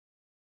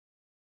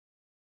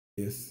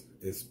This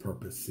is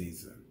purpose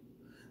season.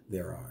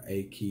 There are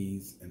 8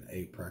 keys and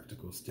 8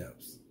 practical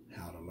steps: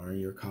 how to learn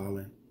your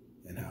calling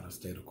and how to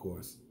stay the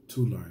course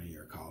to learning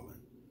your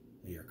calling.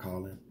 And your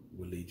calling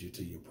will lead you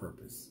to your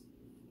purpose.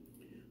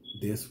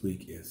 This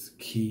week is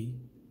key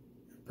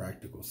and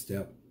practical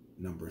step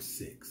number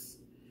 6.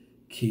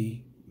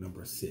 Key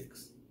number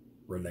 6,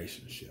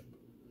 relationship.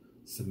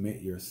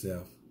 Submit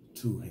yourself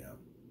to Him.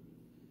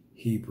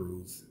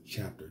 Hebrews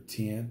chapter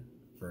 10,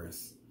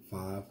 verse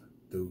 5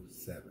 through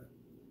 7.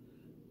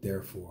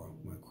 Therefore,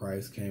 when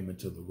Christ came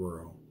into the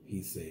world,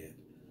 He said,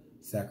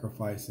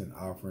 "Sacrifice and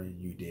offering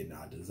you did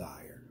not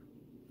desire,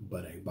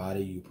 but a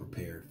body you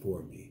prepared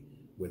for me.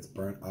 With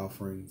burnt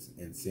offerings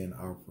and sin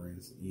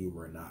offerings you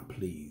were not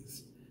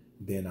pleased.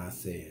 Then I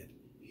said,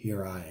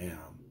 Here I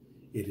am.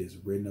 It is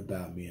written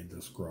about me in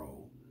the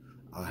scroll.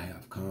 I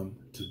have come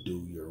to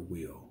do your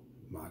will,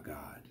 my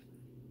God."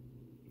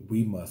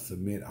 We must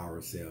submit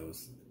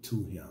ourselves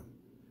to Him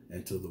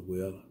and to the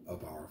will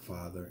of our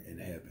Father in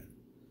heaven.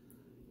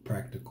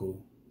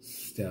 Practical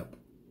step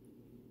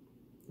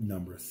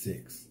number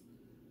 6,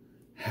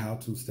 how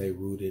to stay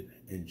rooted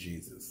in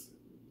Jesus.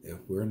 If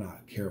we're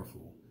not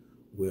careful,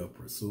 we'll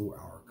pursue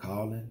our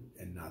calling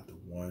and not the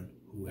one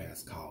who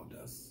has called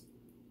us.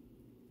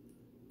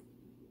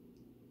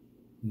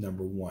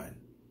 Number 1,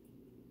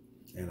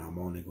 and I'm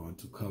only going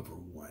to cover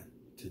 1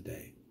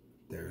 today.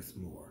 There's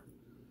more.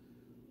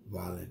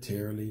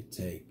 Voluntarily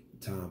take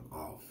time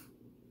off,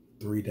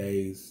 3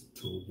 days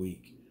to a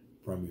week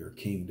from your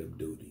kingdom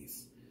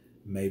duties.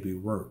 Maybe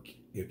work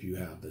if you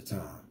have the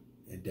time,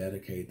 and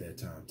dedicate that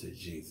time to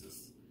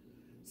Jesus.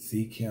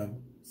 Seek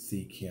Him,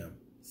 seek Him,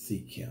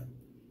 seek Him.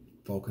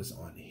 Focus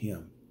on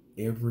Him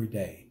every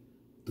day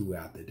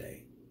throughout the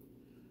day.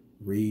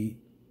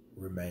 Read,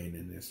 remain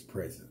in His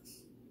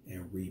presence,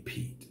 and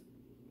repeat.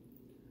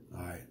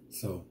 All right,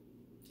 so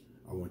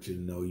I want you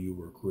to know you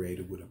were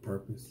created with a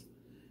purpose,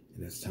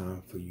 and it's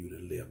time for you to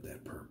live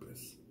that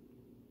purpose.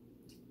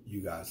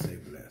 You guys stay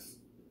blessed.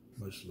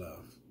 Much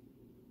love.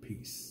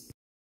 Peace.